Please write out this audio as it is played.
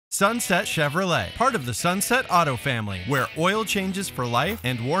Sunset Chevrolet, part of the Sunset Auto family, where oil changes for life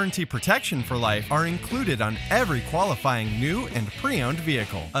and warranty protection for life are included on every qualifying new and pre-owned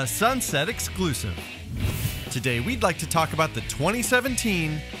vehicle. A Sunset exclusive. Today we'd like to talk about the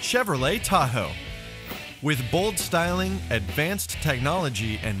 2017 Chevrolet Tahoe. With bold styling, advanced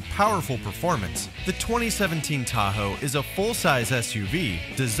technology, and powerful performance, the 2017 Tahoe is a full-size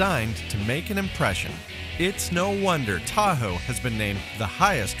SUV designed to make an impression. It's no wonder Tahoe has been named the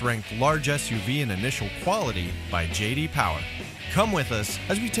highest-ranked large SUV in initial quality by J.D. Power. Come with us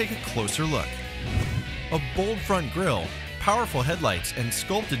as we take a closer look. A bold front grille, powerful headlights, and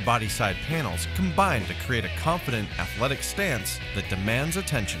sculpted body side panels combine to create a confident, athletic stance that demands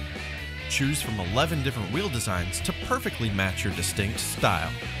attention. Choose from 11 different wheel designs to perfectly match your distinct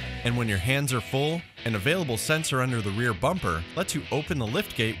style. And when your hands are full, an available sensor under the rear bumper lets you open the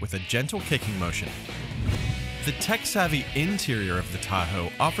liftgate with a gentle kicking motion. The tech-savvy interior of the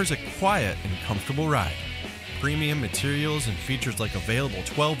Tahoe offers a quiet and comfortable ride. Premium materials and features like available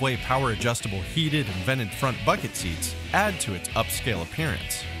 12-way power-adjustable heated and vented front bucket seats add to its upscale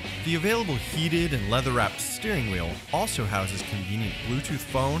appearance. The available heated and leather-wrapped steering wheel also houses convenient Bluetooth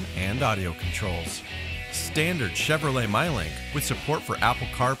phone and audio controls. Standard Chevrolet MyLink, with support for Apple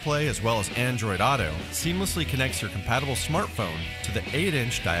CarPlay as well as Android Auto, seamlessly connects your compatible smartphone to the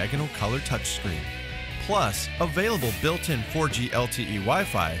 8-inch diagonal color touchscreen. Plus, available built-in 4G LTE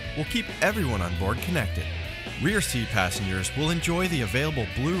Wi-Fi will keep everyone on board connected. Rear seat passengers will enjoy the available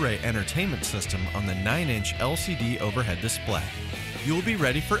Blu-ray entertainment system on the 9-inch LCD overhead display. You'll be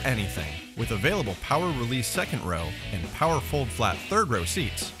ready for anything with available power release second row and power fold flat third row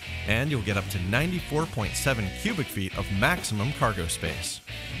seats. And you'll get up to 94.7 cubic feet of maximum cargo space.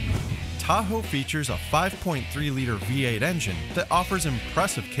 Tahoe features a 5.3-liter V8 engine that offers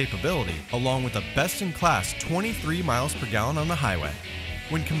impressive capability along with a best-in-class 23 miles per gallon on the highway.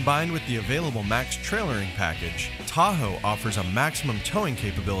 When combined with the available max trailering package, Tahoe offers a maximum towing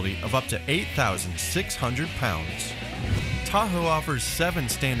capability of up to 8,600 pounds. Tahoe offers 7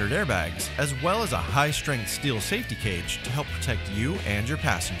 standard airbags, as well as a high-strength steel safety cage to help protect you and your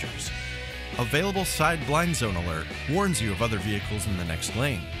passengers. Available side blind zone alert warns you of other vehicles in the next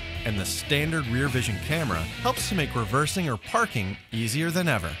lane, and the standard rear vision camera helps to make reversing or parking easier than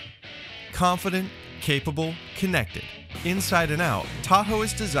ever. Confident, capable, connected. Inside and out, Tahoe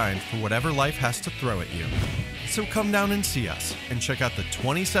is designed for whatever life has to throw at you. So come down and see us, and check out the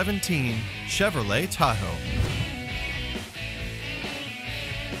 2017 Chevrolet Tahoe.